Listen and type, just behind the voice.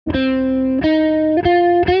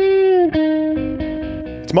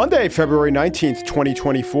It's Monday, February 19th,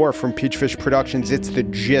 2024. From Peachfish Productions, it's The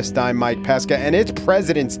Gist. I'm Mike Pesca, and it's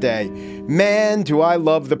President's Day. Man, do I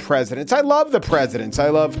love the presidents. I love the presidents. I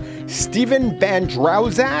love Stephen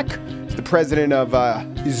Bandrowczak. He's the president of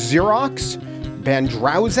Xerox.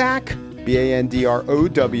 Bandrowczak,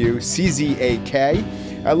 B-A-N-D-R-O-W-C-Z-A-K.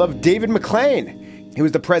 I love David McLane. He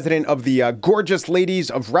was the president of the Gorgeous Ladies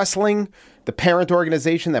of Wrestling, the parent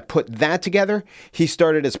organization that put that together. He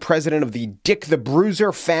started as president of the Dick the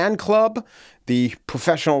Bruiser fan club, the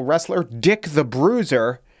professional wrestler Dick the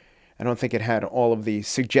Bruiser. I don't think it had all of the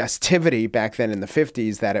suggestivity back then in the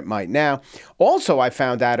 50s that it might now. Also, I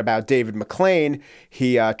found out about David McLane.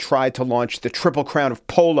 He tried to launch the Triple Crown of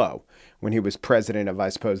Polo when he was president of, I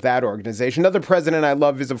suppose, that organization. Another president I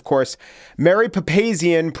love is, of course, Mary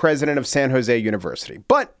Papazian, president of San Jose University.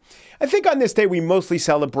 But I think on this day, we mostly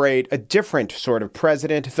celebrate a different sort of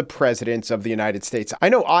president, the presidents of the United States. I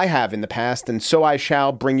know I have in the past, and so I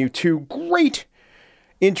shall bring you two great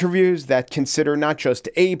interviews that consider not just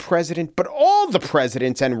a president, but all the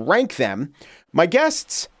presidents and rank them. My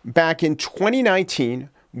guests back in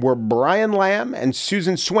 2019 were Brian Lamb and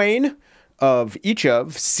Susan Swain of each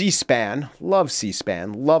of C-SPAN, love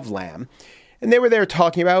Lamb. And they were there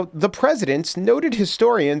talking about the presidents. Noted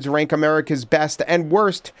historians rank America's best and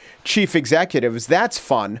worst chief executives. That's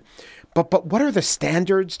fun. But what are the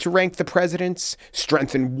standards to rank the presidents?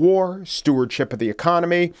 Strength in war, stewardship of the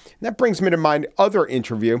economy. And that brings me to my other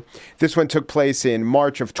interview. This one took place in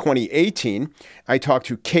March of 2018. I talked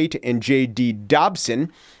to Kate and J.D.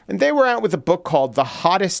 Dobson, and they were out with a book called The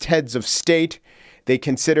Hottest Heads of State. They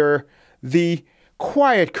consider the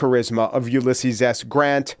quiet charisma of Ulysses S.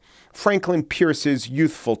 Grant, Franklin Pierce's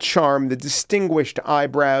youthful charm, the distinguished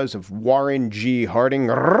eyebrows of Warren G.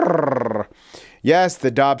 Harding. Yes,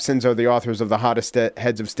 the Dobsons are the authors of The Hottest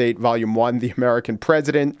Heads of State, Volume 1, The American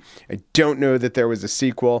President. I don't know that there was a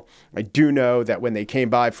sequel. I do know that when they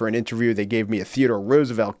came by for an interview, they gave me a Theodore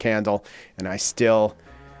Roosevelt candle, and I still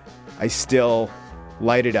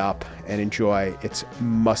light it up and enjoy its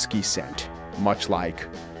musky scent, much like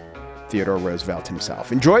Theodore Roosevelt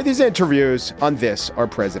himself. Enjoy these interviews on this, our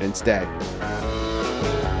President's Day.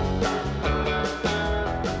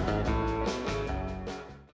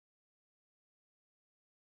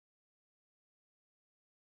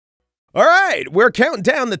 All right, we're counting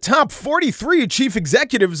down the top 43 chief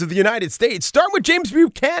executives of the United States. Starting with James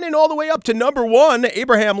Buchanan all the way up to number 1,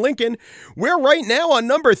 Abraham Lincoln. We're right now on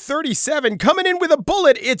number 37. Coming in with a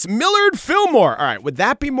bullet, it's Millard Fillmore. All right, would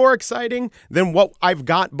that be more exciting than what I've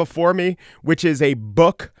got before me, which is a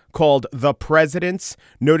book called The Presidents?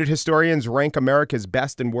 Noted historians rank America's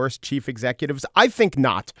best and worst chief executives. I think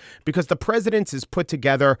not, because The Presidents is put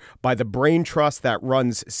together by the brain trust that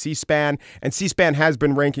runs C-SPAN, and C-SPAN has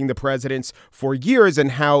been ranking the presidents for years,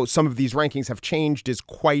 and how some of these rankings have changed is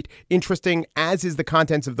quite interesting, as is the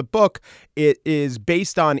contents of the book. It is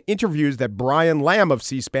based on interviews that Brian Lamb of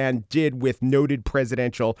C-SPAN did with noted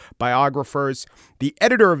presidential biographers. The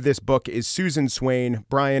editor of this book is Susan Swain.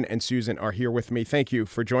 Brian and Susan are here with me. Thank you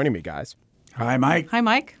for joining me, guys. Hi, Mike. Hi,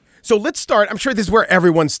 Mike. So let's start. I'm sure this is where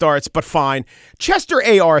everyone starts, but fine. Chester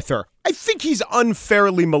A. Arthur. I think he's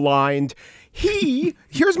unfairly maligned.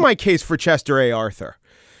 Here's my case for Chester A. Arthur.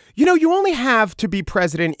 You know, you only have to be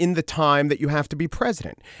president in the time that you have to be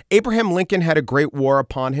president. Abraham Lincoln had a great war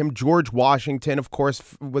upon him. George Washington, of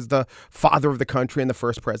course, was the father of the country and the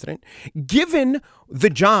first president. Given the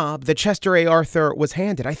job that Chester A. Arthur was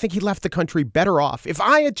handed, I think he left the country better off. If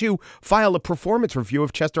I had to file a performance review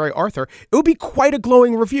of Chester A. Arthur, it would be quite a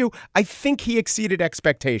glowing review. I think he exceeded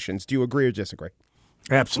expectations. Do you agree or disagree?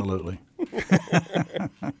 Absolutely.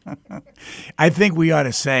 I think we ought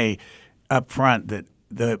to say up front that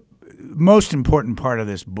the most important part of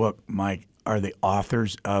this book, Mike, are the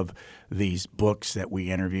authors of these books that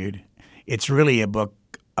we interviewed. It's really a book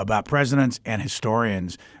about presidents and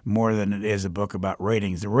historians more than it is a book about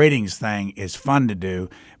ratings. The ratings thing is fun to do,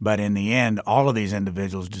 but in the end, all of these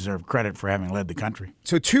individuals deserve credit for having led the country.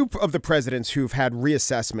 So two of the presidents who've had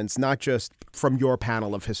reassessments, not just from your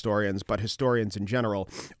panel of historians, but historians in general,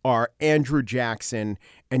 are Andrew Jackson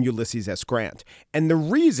and Ulysses S. Grant. And the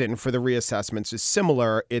reason for the reassessments is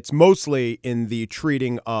similar. It's mostly in the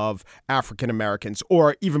treating of African Americans,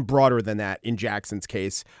 or even broader than that in Jackson's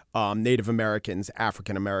case, Native Americans,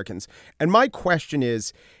 African Americans. And my question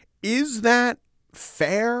is that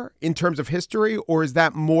fair in terms of history, or is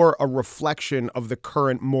that more a reflection of the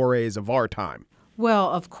current mores of our time? Well,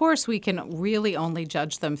 of course, we can really only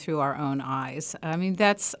judge them through our own eyes. I mean,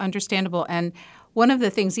 that's understandable. And one of the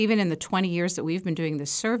things, even in the 20 years that we've been doing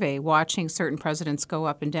this survey, watching certain presidents go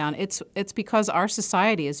up and down, it's because our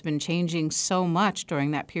society has been changing so much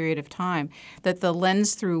during that period of time that the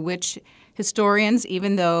lens through which historians,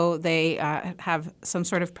 even though they have some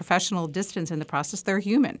sort of professional distance in the process, they're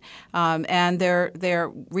human, and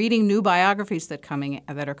they're reading new biographies that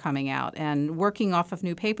are coming out and working off of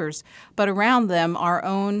new papers. But around them, our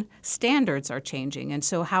own standards are changing, and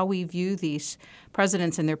so how we view these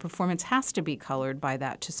presidents and their performance has to be colored by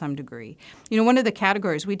that to some degree. One of the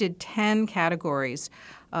categories, we did 10 categories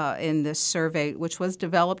in this survey, which was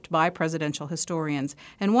developed by presidential historians.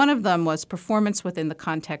 And one of them was performance within the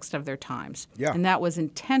context of their times. Yeah. And that was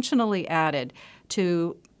intentionally added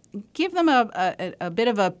to give them a bit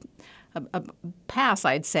of a pass,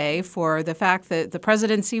 I'd say, for the fact that the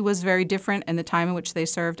presidency was very different and the time in which they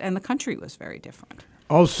served, and the country was very different.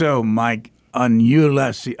 Also, Mike, on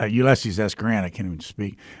Ulysses S. Grant, I can't even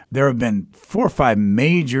speak, there have been 4 or 5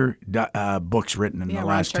 major books written in the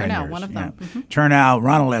last 10 years. One of them. Yeah. Chernow,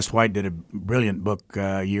 Ronald S. White did a brilliant book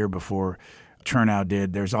a year before Chernow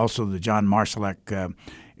did. There's also the John Marsalek,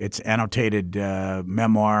 it's annotated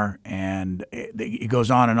memoir, and it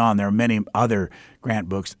goes on and on. There are many other Grant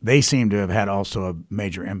books. They seem to have had also a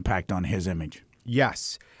major impact on his image.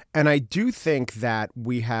 Yes. And I do think that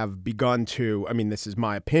we have begun to, I mean, this is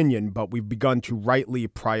my opinion, but we've begun to rightly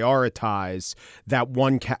prioritize that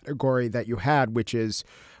one category that you had, which is,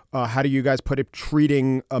 how do you guys put it,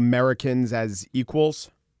 treating Americans as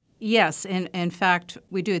equals? Yes, in fact,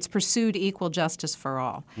 we do. It's pursued equal justice for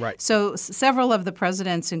all. Right. So several of the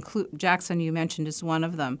presidents, Jackson, you mentioned, is one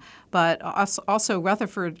of them, but also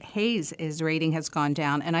Rutherford Hayes, his rating has gone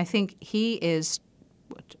down, and I think he is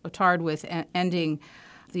tarred with ending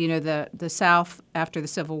the South after the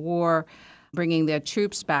Civil War, bringing the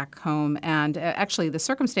troops back home. And actually, the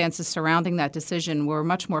circumstances surrounding that decision were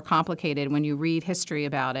much more complicated when you read history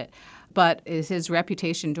about it, but is his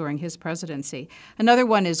reputation during his presidency. Another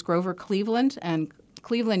one is Grover Cleveland, and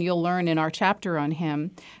Cleveland, you'll learn in our chapter on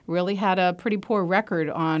him, really had a pretty poor record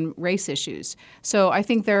on race issues. So I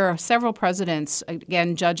think there are several presidents,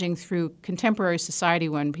 again, judging through contemporary society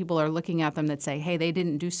when people are looking at them that say, hey, they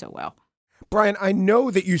didn't do so well. Brian, I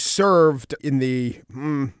know that you served in the,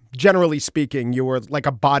 generally speaking, you were like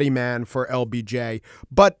a body man for LBJ,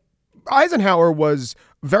 but Eisenhower was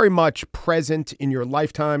very much present in your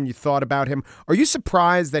lifetime. You thought about him. Are you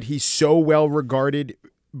surprised that he's so well regarded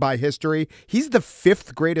by history? He's the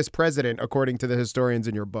 5th greatest president, according to the historians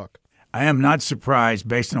in your book. I am not surprised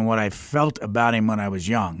based on what I felt about him when I was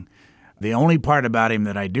young. The only part about him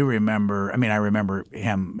that I do remember, I remember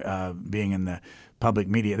him being in the public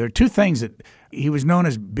media. There are 2 things that he was known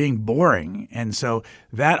as being boring, and so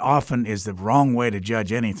that often is the wrong way to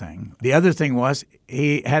judge anything. The other thing was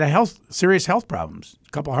he had serious health problems,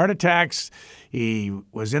 a couple heart attacks. He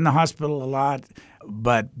was in the hospital a lot,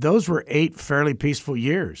 but those were 8 fairly peaceful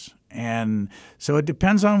years. And so it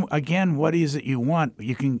depends on, again, what is it you want.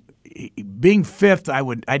 You can, being 5th,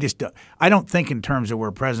 I don't think in terms of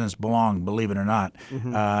where presidents belong, believe it or not.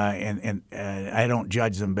 Mm-hmm. And I don't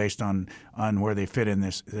judge them based on where they fit in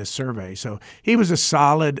this survey. So he was a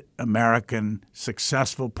solid American,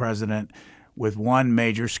 successful president with one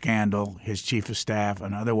major scandal, his chief of staff,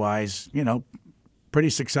 and otherwise, pretty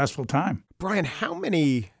successful time. Brian, how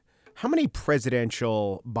many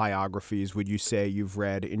presidential biographies would you say you've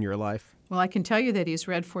read in your life? Well, I can tell you that he's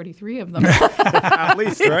read 43 of them. At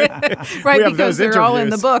least, right? Right, because they're all in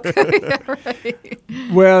the book. Yeah, right.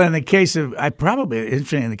 Well, in the case of,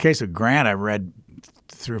 in the case of Grant, I read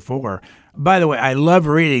 3 or 4. By the way, I love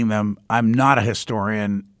reading them. I'm not a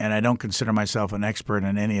historian, and I don't consider myself an expert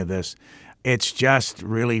in any of this. It's just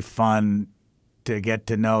really fun to get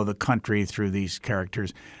to know the country through these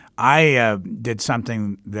characters. I did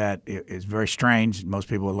something that is very strange. Most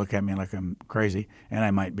people would look at me like I'm crazy, and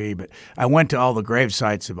I might be, but I went to all the grave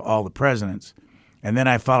sites of all the presidents, and then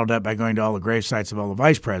I followed up by going to all the grave sites of all the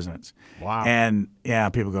vice presidents. Wow. And,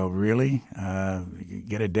 people go, really?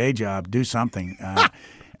 Get a day job, do something.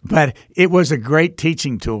 But it was a great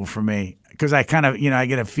teaching tool for me because I kind of, I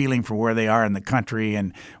get a feeling for where they are in the country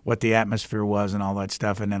and what the atmosphere was and all that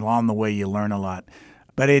stuff, and then along the way you learn a lot.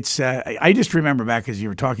 But it's I just remember back as you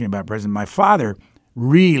were talking about President, my father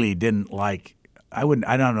really didn't like, I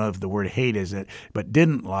don't know if the word hate is it, but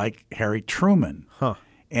didn't like Harry Truman. Huh.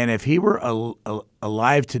 And if he were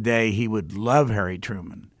alive today, he would love Harry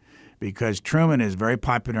Truman because Truman is very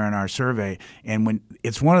popular in our survey. And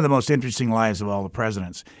it's one of the most interesting lives of all the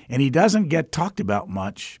presidents. And he doesn't get talked about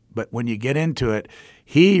much, but when you get into it,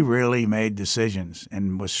 he really made decisions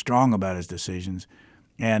and was strong about his decisions.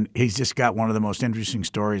 And he's just got one of the most interesting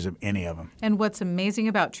stories of any of them. And what's amazing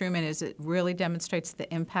about Truman is it really demonstrates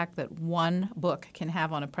the impact that one book can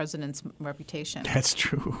have on a president's reputation. That's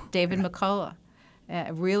true. David McCullough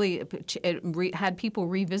had people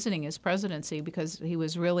revisiting his presidency because he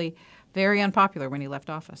was really very unpopular when he left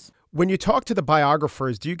office. When you talk to the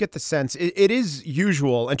biographers, do you get the sense it is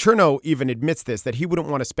usual, and Chernow even admits this, that he wouldn't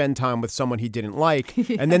want to spend time with someone he didn't like.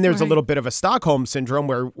 And then there's a little bit of a Stockholm syndrome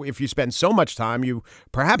where if you spend so much time, you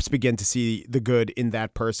perhaps begin to see the good in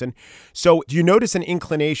that person. So do you notice an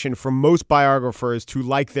inclination from most biographers to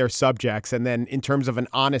like their subjects? And then in terms of an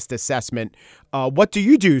honest assessment, what do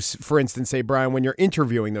you do, for instance, say, Brian, when you're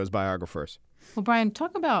interviewing those biographers? Well, Brian,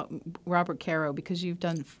 talk about Robert Caro, because you've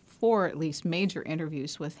done 4 at least major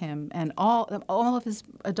interviews with him, and all of his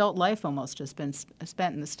adult life almost has been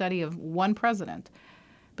spent in the study of one president.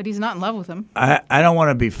 But he's not in love with him. I don't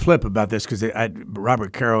want to be flip about this because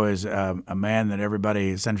Robert Caro is a man that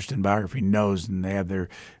everybody who's interested in biography knows, and they have their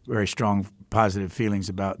very strong positive feelings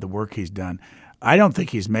about the work he's done. I don't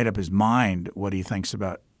think he's made up his mind what he thinks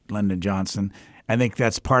about Lyndon Johnson. I think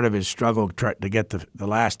that's part of his struggle to get the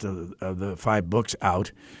last of the 5 books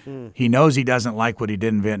out. He knows he doesn't like what he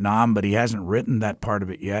did in Vietnam, but he hasn't written that part of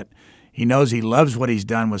it yet. He knows he loves what he's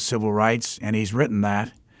done with civil rights, and he's written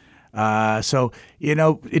that. So,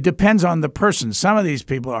 it depends on the person. Some of these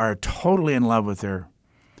people are totally in love with their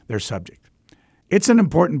subject. It's an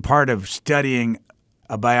important part of studying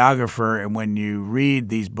a biographer, and when you read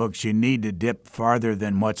these books, you need to dip farther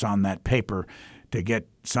than what's on that paper to get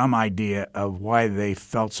some idea of why they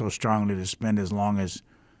felt so strongly to spend as long as,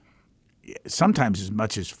 sometimes as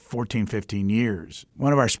much as 14, 15 years.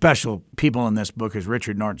 One of our special people in this book is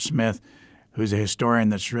Richard Norton Smith, who's a historian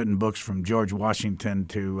that's written books from George Washington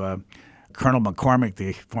to Colonel McCormick,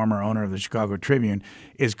 the former owner of the Chicago Tribune,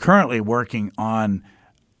 is currently working on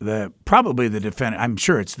I'm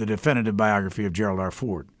sure it's the definitive biography of Gerald R.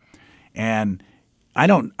 Ford. And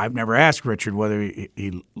I've never asked Richard whether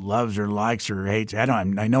he loves or likes or hates. I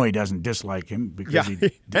know he doesn't dislike him because he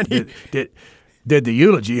did the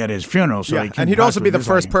eulogy at his funeral. So and he'd also be the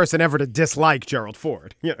first person ever to dislike Gerald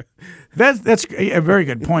Ford. Yeah, that's a very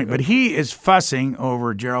good point. But he is fussing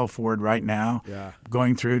over Gerald Ford right now,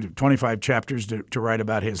 going through 25 chapters to write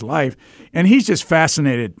about his life, and he's just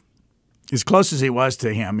fascinated. As close as he was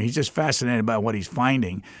to him, he's just fascinated about what he's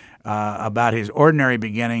finding about his ordinary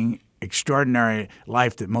beginning, extraordinary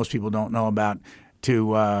life that most people don't know about,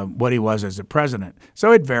 to what he was as a president.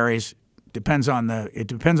 So it varies. It depends on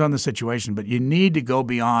the situation, but you need to go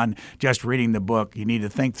beyond just reading the book. You need to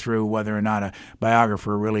think through whether or not a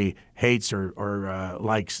biographer really hates or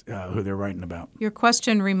likes who they're writing about. Your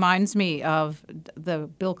question reminds me of the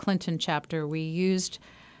Bill Clinton chapter. We used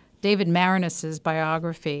David Marinus's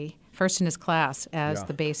biography, first in his class, as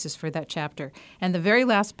the basis for that chapter. And the very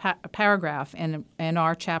last paragraph in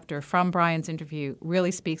our chapter from Brian's interview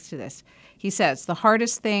really speaks to this. He says, "The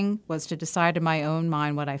hardest thing was to decide in my own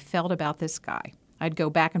mind what I felt about this guy. I'd go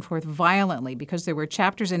back and forth violently because there were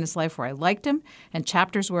chapters in his life where I liked him and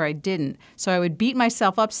chapters where I didn't. So I would beat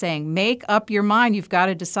myself up saying, 'Make up your mind, you've got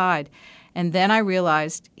to decide.' And then I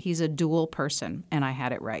realized he's a dual person, and I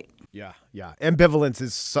had it right." Yeah. Ambivalence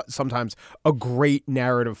is sometimes a great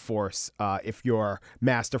narrative force if you're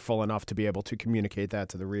masterful enough to be able to communicate that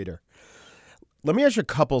to the reader. Let me ask you a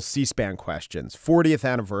couple C-SPAN questions. 40th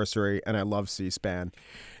anniversary, and I love C-SPAN.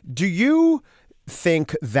 Do you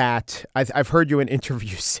think that, I've heard you in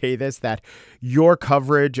interviews say this, that your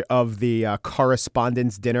coverage of the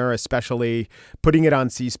Correspondents' Dinner, especially putting it on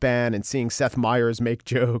C-SPAN and seeing Seth Meyers make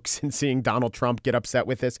jokes and seeing Donald Trump get upset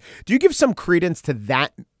with this, do you give some credence to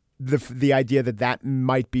that, the idea that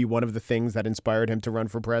might be one of the things that inspired him to run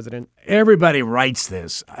for president? Everybody writes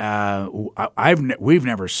this. We've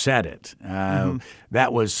never said it.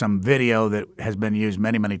 That was some video that has been used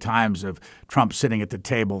many, many times of Trump sitting at the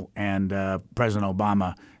table and President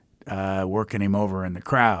Obama working him over in the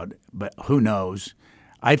crowd. But who knows?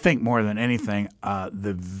 I think more than anything,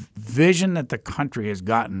 the vision that the country has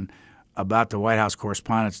gotten about the White House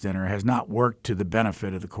Correspondents' Dinner has not worked to the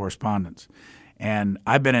benefit of the correspondents. And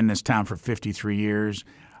I've been in this town for 53 years.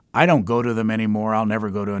 I don't go to them anymore. I'll never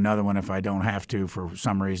go to another one if I don't have to for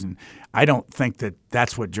some reason. I don't think that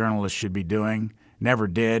that's what journalists should be doing. Never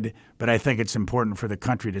did. But I think it's important for the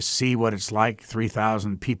country to see what it's like.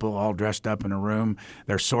 3,000 people all dressed up in a room.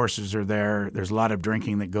 Their sources are there. There's a lot of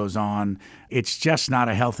drinking that goes on. It's just not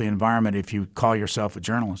a healthy environment if you call yourself a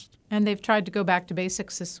journalist. And they've tried to go back to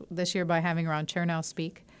basics this year by having Ron Chernow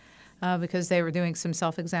speak. Because they were doing some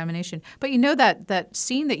self-examination. But you know that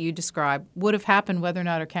scene that you described would have happened whether or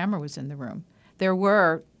not a camera was in the room. there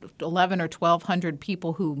were 11 or 1,200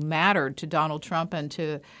 people who mattered to Donald Trump and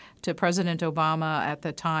to President Obama at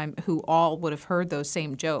the time who all would have heard those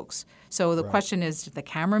same jokes. So the question is, did the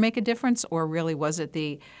camera make a difference, or really was it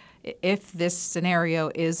if this scenario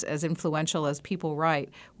is as influential as people write,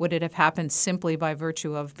 would it have happened simply by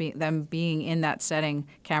virtue of them being in that setting,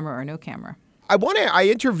 camera or no camera? I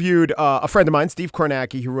interviewed a friend of mine, Steve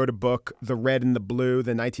Kornacki, who wrote a book, The Red and the Blue,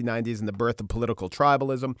 the 1990s and the Birth of Political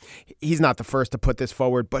Tribalism. He's not the first to put this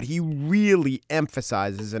forward, but he really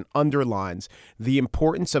emphasizes and underlines the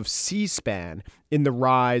importance of C-SPAN in the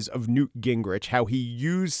rise of Newt Gingrich, how he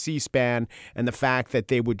used C-SPAN and the fact that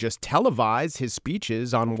they would just televise his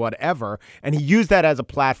speeches on whatever, and he used that as a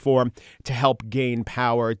platform to help gain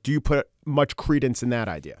power. Do you put much credence in that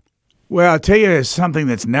idea? Well, I'll tell you something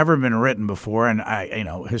that's never been written before, and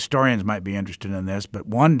historians might be interested in this, but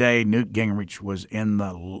one day Newt Gingrich was in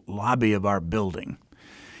the lobby of our building,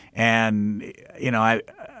 and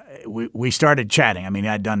we started chatting. I mean,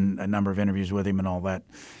 I'd done a number of interviews with him and all that,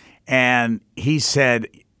 and he said,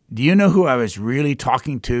 "Do you know who I was really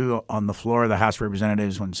talking to on the floor of the House of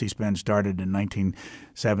Representatives when C-SPAN started in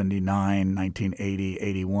 1979, 1980,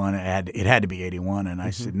 81? It had to be 81. And I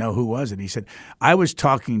said, "No, who was it?" He said, "I was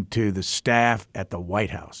talking to the staff at the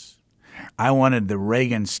White House. I wanted the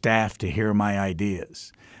Reagan staff to hear my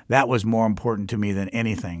ideas. That was more important to me than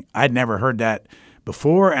anything." I'd never heard that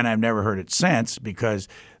before, and I've never heard it since, because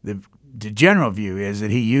the general view is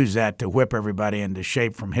that he used that to whip everybody into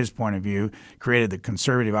shape from his point of view, created the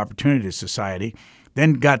Conservative Opportunity Society,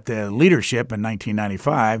 then got the leadership in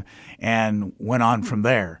 1995 and went on from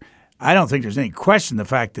there. I don't think there's any question the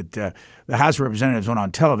fact that the House of Representatives went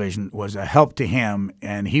on television was a help to him,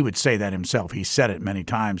 and he would say that himself. He said it many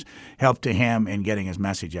times, help to him in getting his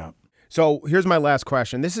message out. So here's my last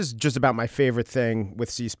question. This is just about my favorite thing with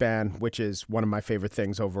C-SPAN, which is one of my favorite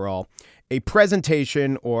things overall. A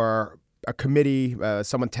presentation or a committee,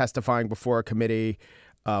 someone testifying before a committee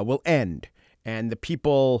will end, and the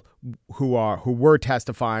people who were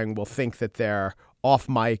testifying will think that they're off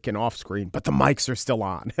mic and off screen, but the mics are still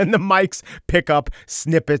on, and the mics pick up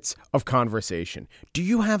snippets of conversation. Do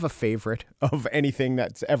you have a favorite of anything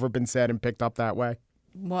that's ever been said and picked up that way?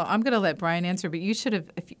 Well, I'm going to let Brian answer, but you should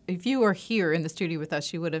have, if you were here in the studio with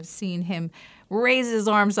us, you would have seen him raise his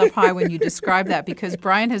arms up high when you described that, because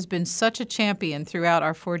Brian has been such a champion throughout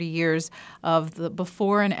our 40 years of the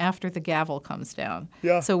before and after the gavel comes down.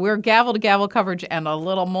 Yeah. So we're gavel to gavel coverage and a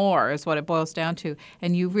little more is what it boils down to.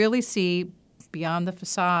 And you really see beyond the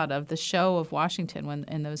facade of the show of Washington when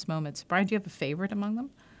in those moments. Brian, do you have a favorite among them?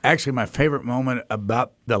 Actually, my favorite moment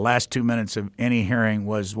about the last 2 minutes of any hearing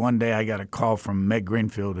was one day I got a call from Meg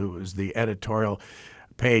Greenfield, who was the editorial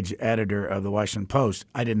page editor of the Washington Post.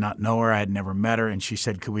 I did not know her. I had never met her. And she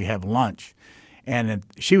said, could we have lunch? And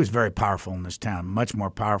she was very powerful in this town, much more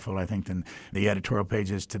powerful, I think, than the editorial page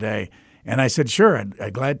is today. And I said, sure,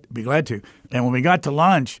 I'd be glad to. And when we got to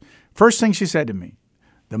lunch, first thing she said to me,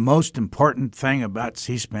 the most important thing about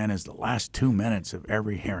C-SPAN is the last 2 minutes of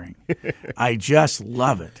every hearing. I just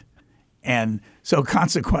love it. And so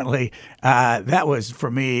consequently, that was for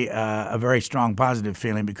me a very strong positive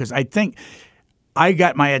feeling, because I think I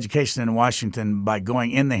got my education in Washington by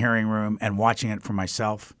going in the hearing room and watching it for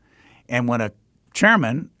myself. And when a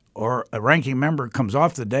chairman or a ranking member comes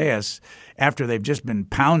off the dais after they've just been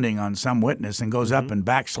pounding on some witness and goes up and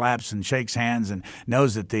backslaps and shakes hands and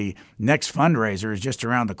knows that the next fundraiser is just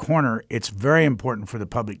around the corner, it's very important for the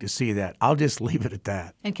public to see that. I'll just leave it at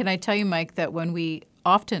that. And can I tell you, Mike, that when we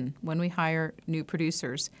hire new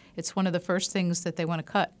producers, it's one of the first things that they want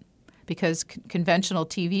to cut, because conventional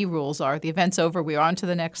TV rules are the event's over, we're on to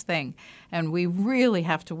the next thing. And we really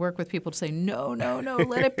have to work with people to say, no,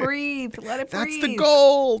 let it breathe, let it breathe. That's the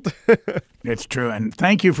gold. It's true. And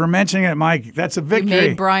thank you for mentioning it, Mike. That's a victory. You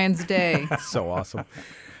made Brian's day. So awesome.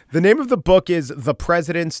 The name of the book is The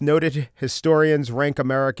Presidents. Noted historians rank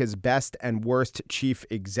America's best and worst chief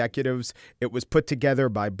executives. It was put together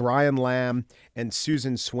by Brian Lamb and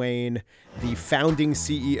Susan Swain, the founding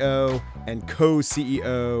CEO and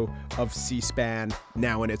co-CEO of C-SPAN,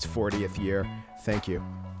 now in its 40th year. Thank you.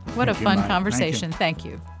 What a fun Mike. conversation. Thank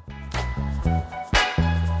you.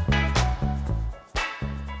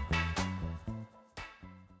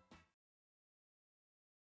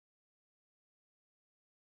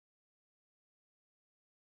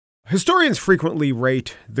 Historians frequently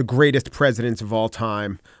rate the greatest presidents of all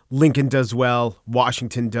time. Lincoln does well,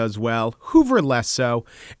 Washington does well, Hoover less so.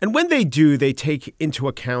 And when they do, they take into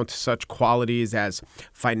account such qualities as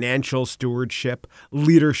financial stewardship,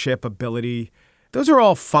 leadership ability. Those are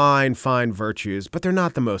all fine virtues, but they're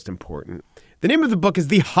not the most important. The name of the book is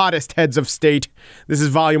The Hottest Heads of State. This is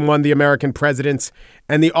Volume 1, The American Presidents,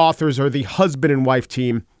 and the authors are the husband and wife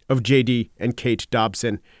team of J.D. and Kate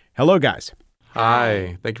Dobson. Hello, guys.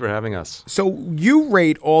 Hi. Thank you for having us. So you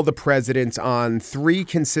rate all the presidents on 3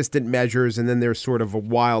 consistent measures, and then there's sort of a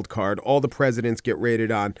wild card. All the presidents get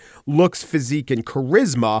rated on looks, physique, and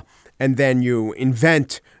charisma, and then you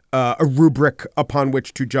invent a rubric upon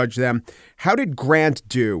which to judge them. How did Grant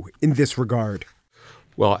do in this regard?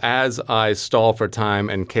 Well, as I stall for time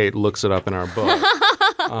and Kate looks it up in our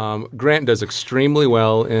book, Grant does extremely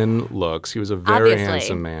well in looks. He was a very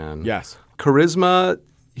handsome man. Yes. Charisma,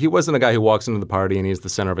 he wasn't a guy who walks into the party and he's the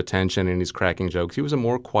center of attention and he's cracking jokes. He was a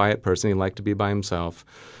more quiet person. He liked to be by himself.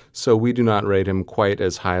 So we do not rate him quite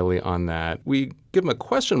as highly on that. We give him a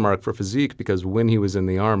question mark for physique because when he was in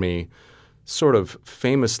the Army, sort of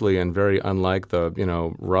famously and very unlike the,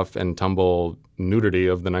 rough and tumble nudity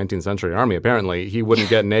of the 19th century Army, apparently, he wouldn't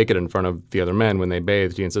get naked in front of the other men when they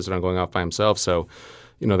bathed. He insisted on going off by himself. So,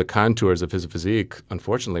 the contours of his physique,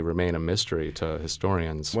 unfortunately, remain a mystery to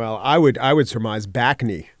historians. Well, I would surmise back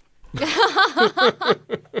knee.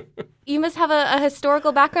 You must have a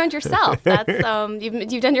historical background yourself. That's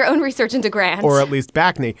you've done your own research into Grant. Or at least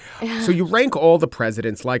back knee. So you rank all the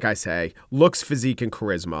presidents, like I say, looks, physique, and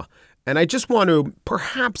charisma. And I just want to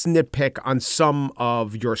perhaps nitpick on some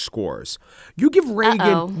of your scores. You give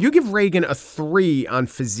Reagan a 3 on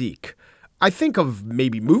physique. I think of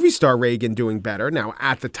maybe movie star Reagan doing better. Now,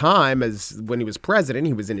 at the time, as when he was president,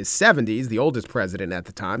 he was in his 70s, the oldest president at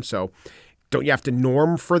the time. So don't you have to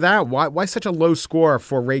norm for that? Why such a low score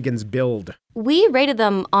for Reagan's build? We rated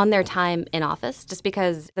them on their time in office just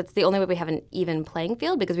because that's the only way we have an even playing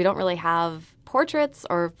field, because we don't really have portraits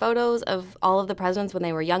or photos of all of the presidents when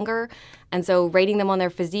they were younger. And so rating them on their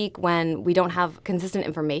physique when we don't have consistent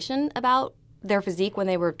information about their physique when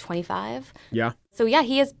they were 25. Yeah. So, yeah,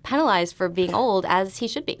 he is penalized for being old, as he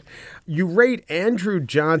should be. You rate Andrew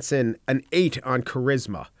Johnson an 8 on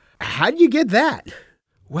charisma. How do you get that?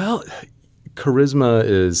 Well, charisma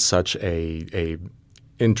is such a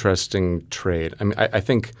interesting trait. I mean, I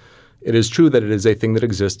think it is true that it is a thing that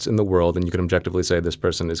exists in the world, and you can objectively say this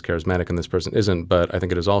person is charismatic and this person isn't. But I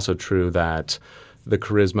think it is also true that the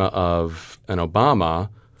charisma of an Obama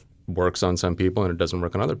works on some people and it doesn't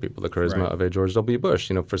work on other people. The charisma of a George W.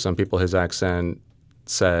 Bush, for some people his accent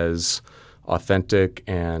says authentic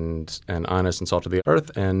and honest and salt of the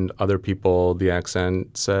earth, and other people the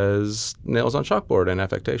accent says nails on chalkboard and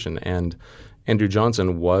affectation. And Andrew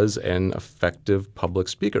Johnson was an effective public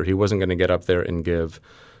speaker. He wasn't going to get up there and give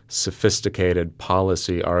sophisticated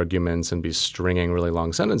policy arguments and be stringing really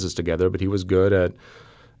long sentences together, but he was good at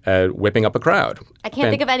whipping up a crowd. I can't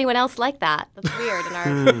think of anyone else like that. That's weird in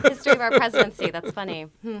our history of our presidency. That's funny.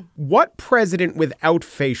 What president without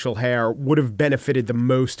facial hair would have benefited the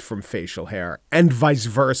most from facial hair, and vice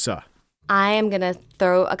versa? I am going to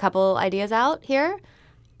throw a couple ideas out here.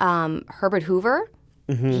 Herbert Hoover.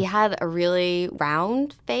 Mm-hmm. He had a really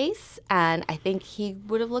round face, and I think he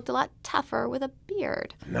would have looked a lot tougher with a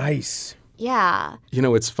beard. Nice. Yeah.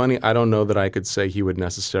 It's funny. I don't know that I could say he would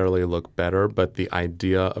necessarily look better, but the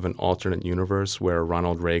idea of an alternate universe where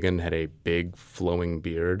Ronald Reagan had a big flowing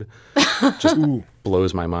beard just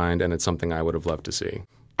blows my mind, and it's something I would have loved to see.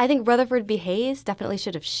 I think Rutherford B. Hayes definitely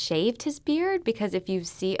should have shaved his beard, because if you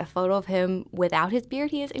see a photo of him without his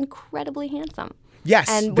beard, he is incredibly handsome. Yes.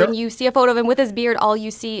 And when you see a photo of him with his beard, all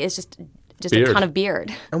you see is just beard. A ton of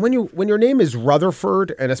beard. And when your name is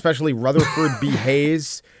Rutherford, and especially Rutherford B.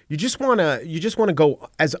 Hayes, you just wanna go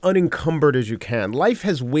as unencumbered as you can. Life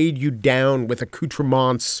has weighed you down with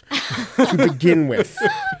accoutrements to begin with.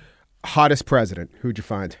 Hottest president, who'd you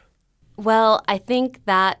find? Well, I think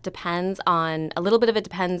that depends on a little bit of it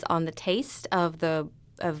depends on the taste of the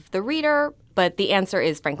reader, but the answer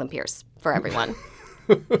is Franklin Pierce for everyone.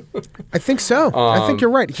 I think so. I think you're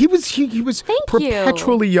right. He was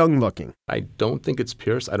perpetually young looking. I don't think it's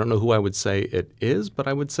Pierce. I don't know who I would say it is, but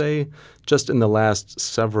I would say just in the last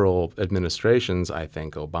several administrations, I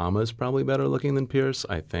think Obama is probably better looking than Pierce.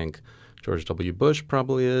 I think George W. Bush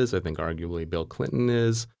probably is. I think arguably Bill Clinton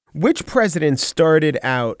is. Which president started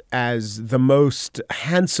out as the most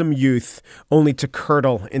handsome youth only to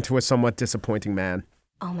curdle into a somewhat disappointing man?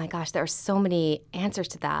 Oh my gosh, there are so many answers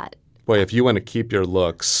to that. Boy, if you want to keep your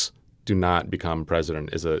looks, do not become president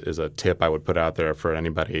is a tip I would put out there for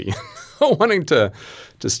anybody wanting to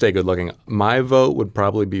stay good looking. My vote would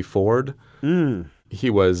probably be Ford. He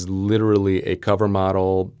was literally a cover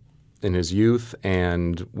model in his youth,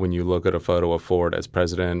 and when you look at a photo of Ford as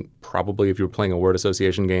president, probably if you were playing a word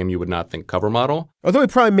association game, you would not think cover model. Although he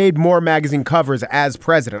probably made more magazine covers as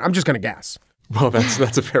president. I'm just going to guess. Well,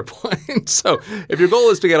 that's a fair point. So if your goal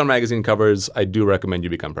is to get on magazine covers, I do recommend you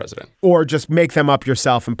become president. Or just make them up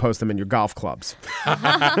yourself and post them in your golf clubs.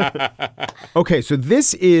 Okay, so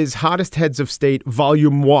this is Hottest Heads of State,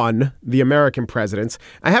 Volume 1, The American Presidents.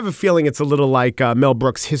 I have a feeling it's a little like Mel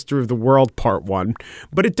Brooks' History of the World, Part 1,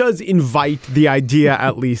 but it does invite the idea,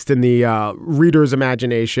 at least in the reader's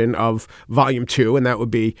imagination, of Volume 2, and that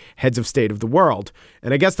would be Heads of State of the World.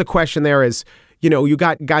 And I guess the question there is, you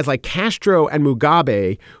got guys like Castro and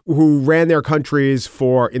Mugabe who ran their countries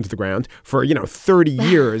into the ground for, 30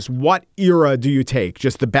 years. What era do you take?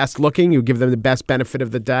 Just the best looking? You give them the best benefit of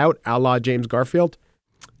the doubt, a la James Garfield?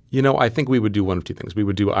 I think we would do one of two things. We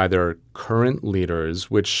would do either current leaders,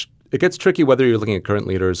 which it gets tricky whether you're looking at current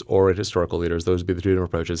leaders or at historical leaders. Those would be the two different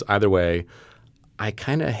approaches. Either way, I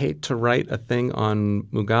kind of hate to write a thing on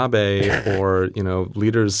Mugabe or,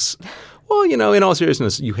 leaders. Well, in all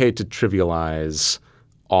seriousness, you hate to trivialize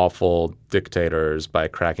awful dictators by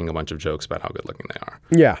cracking a bunch of jokes about how good looking they are.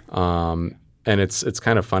 Yeah. And it's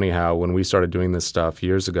kind of funny how when we started doing this stuff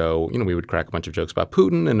years ago, we would crack a bunch of jokes about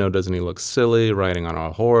Putin and doesn't he look silly riding on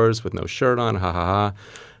a horse with no shirt on, ha ha ha.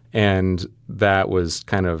 And that was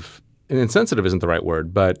kind of, insensitive isn't the right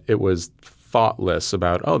word, but it was thoughtless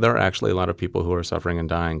about, there are actually a lot of people who are suffering and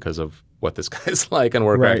dying because of what this guy's like, and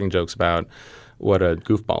we're cracking jokes about what a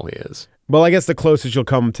goofball he is. Well, I guess the closest you'll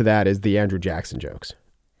come to that is the Andrew Jackson jokes.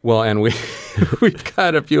 Well, and we've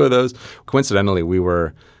got a few of those. Coincidentally, we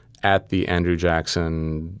were at the Andrew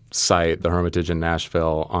Jackson site, the Hermitage in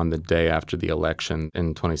Nashville, on the day after the election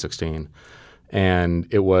in 2016. And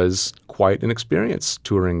it was quite an experience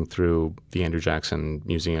touring through the Andrew Jackson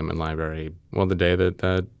Museum and Library, the day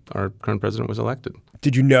that our current president was elected.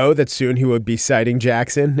 Did you know that soon he would be citing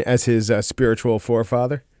Jackson as his spiritual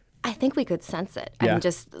forefather? I think we could sense it. Yeah. And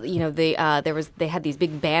just, they had these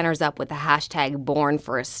big banners up with the hashtag Born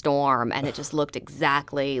for a Storm, and it just looked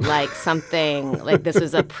exactly like something like this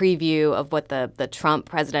was a preview of what the Trump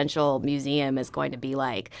Presidential Museum is going to be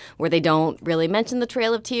like, where they don't really mention the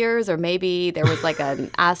Trail of Tears, or maybe there was like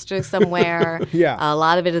an asterisk somewhere. Yeah. A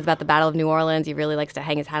lot of it is about the Battle of New Orleans. He really likes to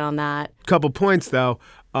hang his hat on that. Couple points, though.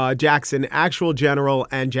 Jackson, actual general,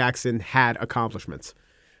 and Jackson had accomplishments.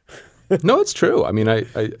 No, it's true. I mean, I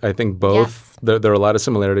think both. Yes. There are a lot of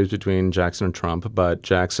similarities between Jackson and Trump, but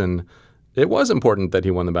Jackson, it was important that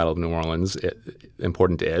he won the Battle of New Orleans,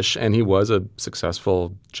 important-ish, and he was a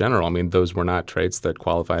successful general. I mean, those were not traits that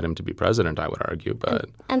qualified him to be president, I would argue. But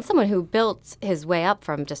and someone who built his way up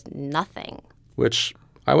from just nothing. Which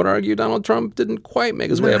I would argue Donald Trump didn't quite make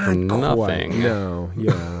his way up from nothing. No,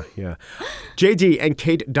 yeah. JD and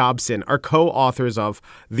Kate Dobson are co-authors of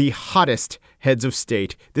The Hottest Heads of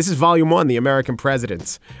State. This is Volume 1, The American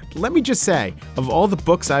Presidents. Let me just say, of all the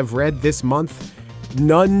books I've read this month,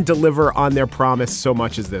 none deliver on their promise so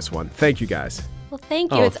much as this one. Thank you, guys. Well,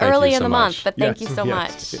 thank you. It's early in the month, but thank you so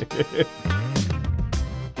much.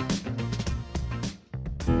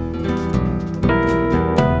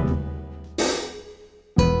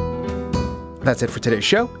 That's it for today's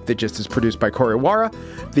show. The Gist is produced by Corey Wara.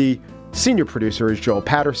 The senior producer is Joel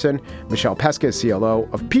Patterson. Michelle Pesca is CLO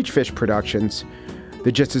of Peachfish Productions.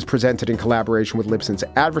 The Gist is presented in collaboration with Libsyn's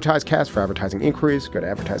AdvertiseCast. For advertising inquiries, go to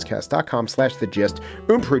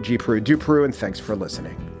advertisecast.com/thegist. Peru, and thanks for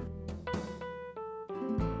listening.